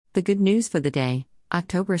The good news for the day,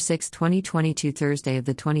 October 6, 2022, Thursday of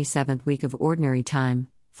the 27th week of Ordinary Time,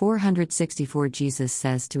 464. Jesus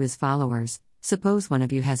says to his followers, "Suppose one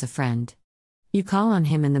of you has a friend. You call on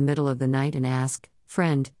him in the middle of the night and ask,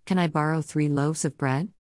 'Friend, can I borrow 3 loaves of bread?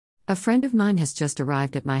 A friend of mine has just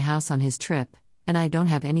arrived at my house on his trip, and I don't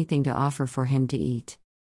have anything to offer for him to eat.'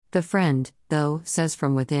 The friend, though, says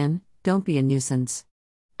from within, 'Don't be a nuisance.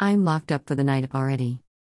 I'm locked up for the night already.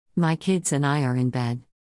 My kids and I are in bed.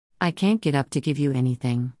 I can't get up to give you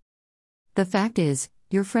anything.' The fact is,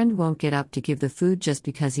 your friend won't get up to give the food just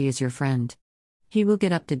because he is your friend. He will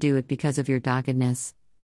get up to do it because of your doggedness.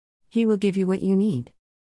 He will give you what you need.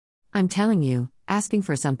 I'm telling you, asking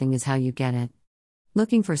for something is how you get it.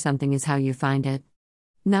 Looking for something is how you find it.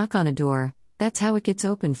 Knock on a door, that's how it gets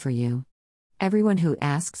opened for you. Everyone who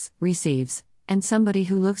asks, receives, and somebody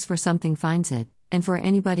who looks for something finds it, and for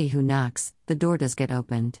anybody who knocks, the door does get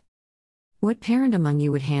opened. What parent among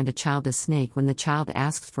you would hand a child a snake when the child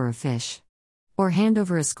asks for a fish? Or hand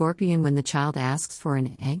over a scorpion when the child asks for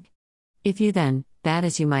an egg? If you then, bad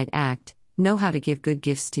as you might act, know how to give good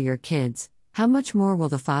gifts to your kids, how much more will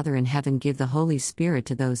the Father in heaven give the Holy Spirit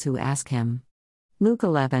to those who ask him?" Luke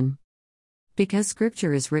 11. Because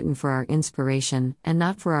Scripture is written for our inspiration, and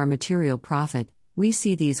not for our material profit, we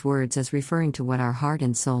see these words as referring to what our heart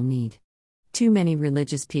and soul need. Too many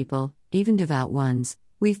religious people, even devout ones,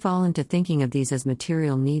 we fall into thinking of these as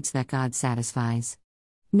material needs that God satisfies.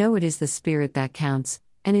 No, it is the Spirit that counts,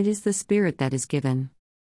 and it is the Spirit that is given.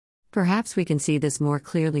 Perhaps we can see this more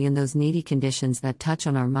clearly in those needy conditions that touch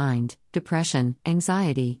on our mind: depression,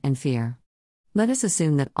 anxiety, and fear. Let us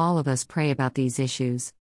assume that all of us pray about these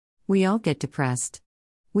issues. We all get depressed.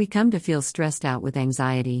 We come to feel stressed out with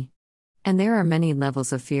anxiety. And there are many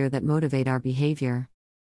levels of fear that motivate our behavior.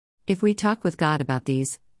 If we talk with God about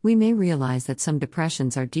these, we may realize that some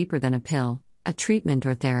depressions are deeper than a pill, a treatment,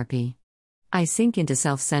 or therapy. I sink into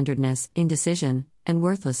self-centeredness, indecision, and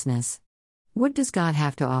worthlessness. What does God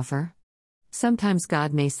have to offer? Sometimes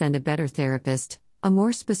God may send a better therapist, a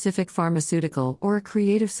more specific pharmaceutical, or a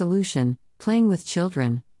creative solution, playing with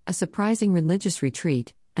children, a surprising religious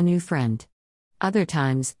retreat, a new friend. Other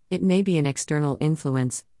times, it may be an external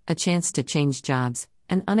influence, a chance to change jobs,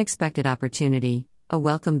 an unexpected opportunity, a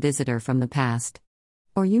welcome visitor from the past.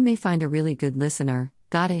 Or you may find a really good listener.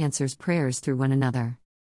 God answers prayers through one another.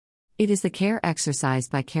 It is the care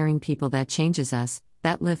exercised by caring people that changes us,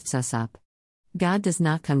 that lifts us up. God does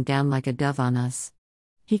not come down like a dove on us.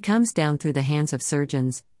 He comes down through the hands of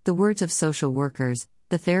surgeons, the words of social workers,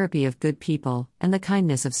 the therapy of good people, and the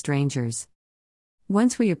kindness of strangers.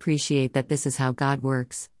 Once we appreciate that this is how God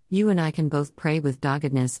works, you and I can both pray with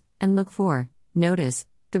doggedness, and look for, notice,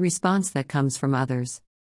 the response that comes from others.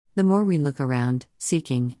 The more we look around,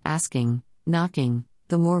 seeking, asking, knocking,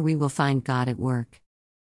 the more we will find God at work.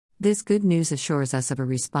 This good news assures us of a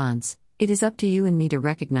response. It is up to you and me to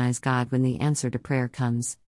recognize God when the answer to prayer comes.